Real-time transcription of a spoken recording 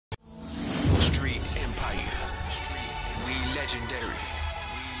legendary.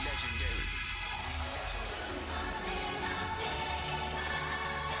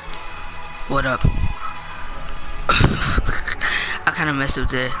 What up? I kind of messed up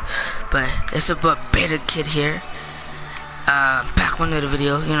there, but it's a beta kid here. Back one of the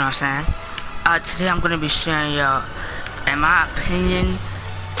video, you know what I'm saying? Today I'm gonna be sharing y'all, in my opinion,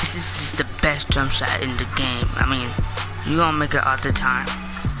 this is just the best jump shot in the game. I mean, you gonna make it all the time.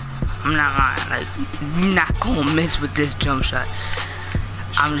 I'm not lying. Like, you're not gonna miss with this jump shot.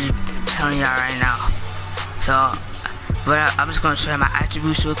 I'm just telling y'all right now. So, but I'm just gonna show you my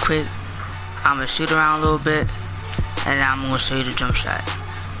attributes real quick. I'm gonna shoot around a little bit, and then I'm gonna show you the jump shot.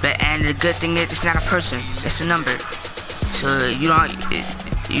 And the good thing is, it's not a person, it's a number. So you don't,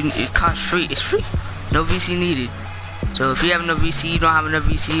 it costs free. It's free. No VC needed. So if you have no VC, you don't have enough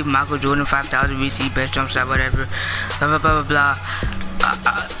VC. Michael Jordan 5,000 VC, best jump shot, whatever. Blah blah blah blah blah.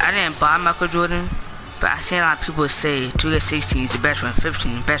 I didn't buy Michael Jordan, but I seen a lot of people say 2K16 is the best one,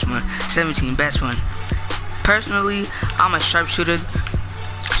 15 best one, 17 best one. Personally, I'm a sharpshooter.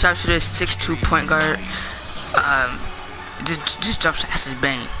 Sharpshooter is 6'2" point guard. This jump shot is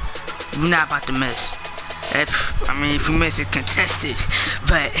bang. You're not about to miss. If you miss it, contested.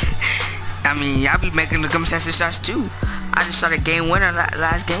 But I mean, y'all be making the contested shots too. I just saw the game winner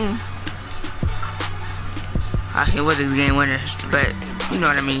last game. It wasn't the game winner, but you know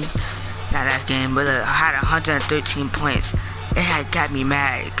what I mean. Not that game, but I had 113 points. It had got me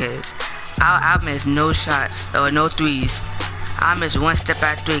mad because I missed no shots or no threes. I missed one step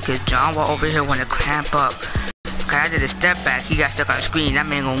back three because John Wall over here wanted to clamp up. Cause I did a step back, he got stuck on the screen. That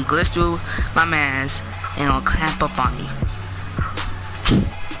man gonna glitch through my mans and gonna clamp up on me.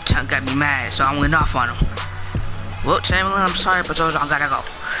 Chuck got me mad, so I went off on him. Well, Chamberlain, I'm sorry, but I gotta go.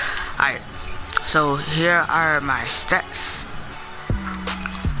 Alright, so here are my stats.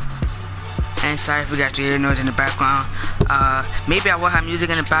 And sorry if we got your ear noise in the background. Maybe I will have music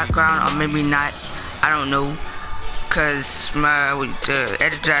in the background, or maybe not. I don't know. Cause the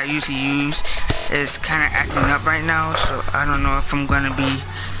editor I usually use is kind of acting up right now, so I don't know if I'm gonna be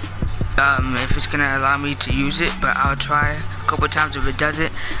if it's gonna allow me to use it, but I'll try a couple times. If it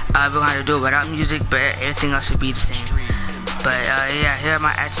doesn't, we're gonna do it without music, but everything else should be the same. But yeah, here are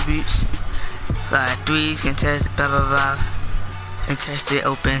my attributes. 3 contest, blah blah blah, contested,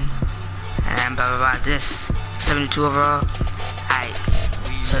 open, and blah blah blah. This 72 overall. Alright,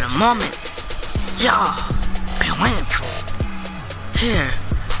 so the moment y'all been waiting for, here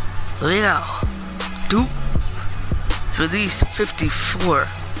we go. Dupe release 54.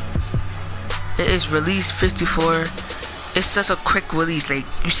 It is release 54. It's just a quick release. Like,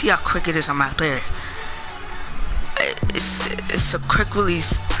 you see how quick it is on my player. It's a quick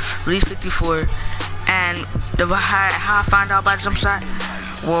release. Release 54. And how I found out about the jump shot,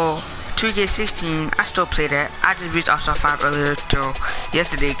 well, 2K16, I still play that. I just reached All-Star 5 earlier till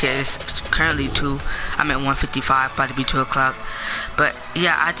yesterday because it's currently 2. I'm at 155, about to be 2 o'clock. But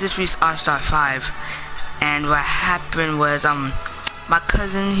yeah, I just reached All-Star 5. And what happened was, my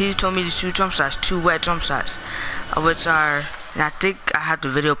cousin, he told me to shoot jump shots, 2 wet jump shots. Which are, and I think I have the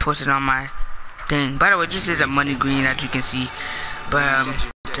video posted on my thing. By the way, this is a money green as you can see. But,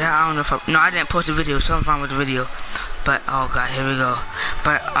 I don't know if no, I didn't post a video, something wrong with the video. But, oh god, here we go.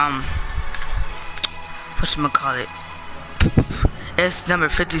 But, whatchamacallit, it's number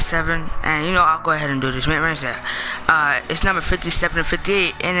 57, and you know, I'll go ahead and do this. It's number 57 and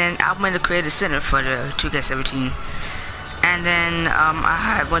 58, and then I'm going to create a center for the 2K17. And then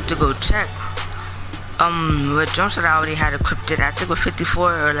I went to go check what jump shot I already had equipped. I think it was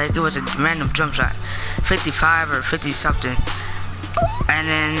 54, or like it was a random jump shot, 55 or 50 something. And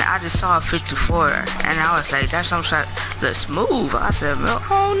then I just saw 54, and I was like, that jump shot looks smooth. I said,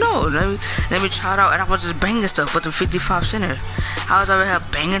 oh no, let me try it out. And I was just banging stuff with the 55 center. I was over here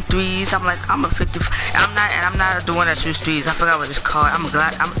banging threes. I'm like, I'm a 55. I'm not the one that shoots threes. I forgot what it's called.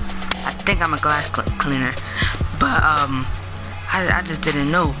 I think I'm a glass cleaner. But I just didn't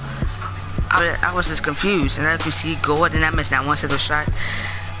know. I was just confused, and as you see, Gordon, I missed that one single shot.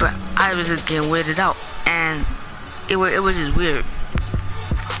 But I was just getting weirded out, and it was just weird.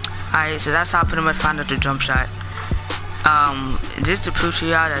 Alright, so that's how I pretty much found out the jump shot. Just to prove to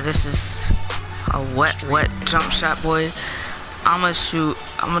y'all that this is a wet jump shot, boy. I'm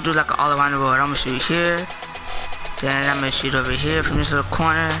gonna do like an all around the road. I'm gonna shoot here, then I'm gonna shoot over here from this little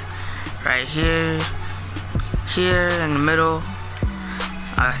corner, right here, here in the middle.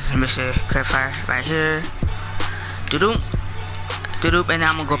 Let me see, clarify, right here, doo-doop, doo-doop, and then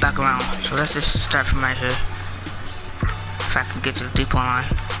I'm gonna go back around. So let's just start from right here. If I can get to the 3-point line.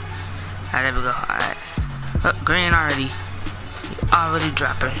 Alright, there we go. Alright. Oh, green already. Already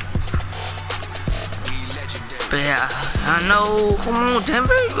dropping. But yeah, I know. Come on,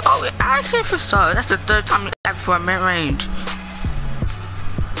 Denver. Oh, I actually for sure. That's the third time you asked for a mid-range.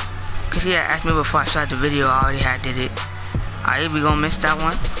 Cause he had asked me before I started the video. I already had did it. Alright, we gonna miss that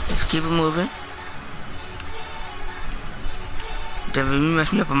one. Let's keep it moving. Denver, you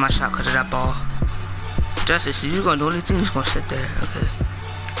messed me up on my shot cause of that ball. Justice, you gonna do anything? He's gonna sit there. Okay.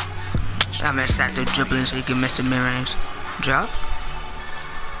 I'm gonna stack the dribbling so he can miss the mid-range. Drop.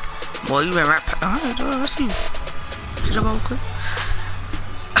 Boy, you went right past. Alright, let's see. Sit up real quick.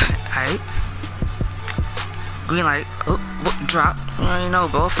 Alright. Green light. Oh, drop. You already know,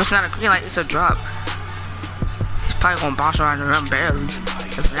 bro. If it's not a green light, it's a drop. He's probably gonna bounce around the rim barely.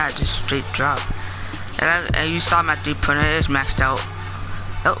 If not, just straight drop. And you saw my 3-pointer is maxed out.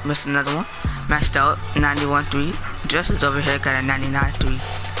 Oh, missed another one. Maxed out. 91-3. Justice over here got a 99-3.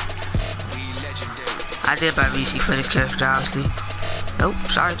 I did buy VC for the character, obviously. Oh,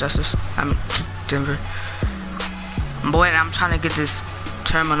 sorry, Justice. I mean, Denver. Boy, I'm trying to get this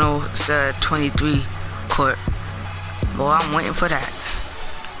Terminal 23 court. Boy, I'm waiting for that.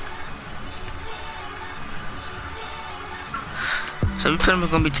 So we pretty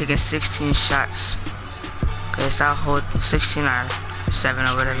much gonna be taking 16 shots. Cause I'll hold 16 or 7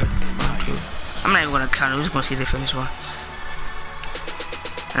 or whatever. I'm not even gonna count it. We're just gonna see the finish one.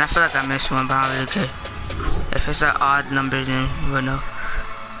 And I feel like I missed one, but I don't really care. If it's an odd number, then we'll know.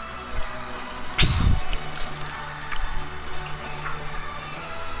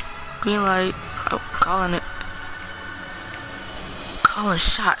 Green light. Oh, calling it. Calling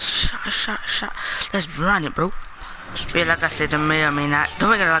shot. Shot. Let's run it, bro. Yeah, like I said, the may or may not. Don't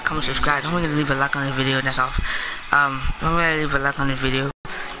forget to like, comment, subscribe. Don't forget to leave a like on the video. That's off. Don't forget to leave a like on the video.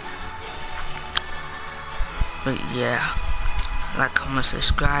 But yeah, like, comment,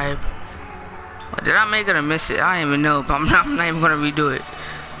 subscribe. Did I make it or miss it? I don't even know, but I'm not even gonna redo it.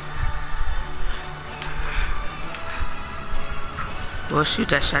 We'll shoot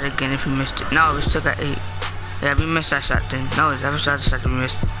that shot again if we missed it. No, we still got 8. Yeah, we missed that shot then. No, that was the other shot we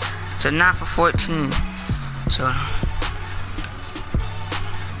missed. So 9 for 14. So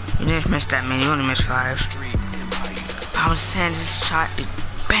you didn't miss that many. You only missed 5. I was saying this shot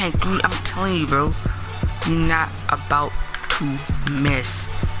is bang. I'm telling you, bro. You're not about to miss.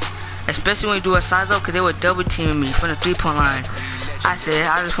 Especially when you do a size up, because they were double teaming me from the 3-point line. I said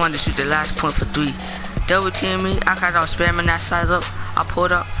I just wanted to shoot the last point for 3. Double teaming me. I got on spamming that size up. I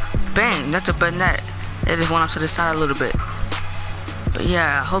pulled up. Bang. Nothing but net. They just went up to the side a little bit. But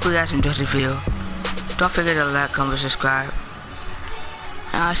yeah, I hope you guys enjoyed the video. Don't forget to like, comment, subscribe.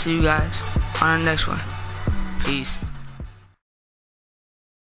 And I'll see you guys on the next one. Peace.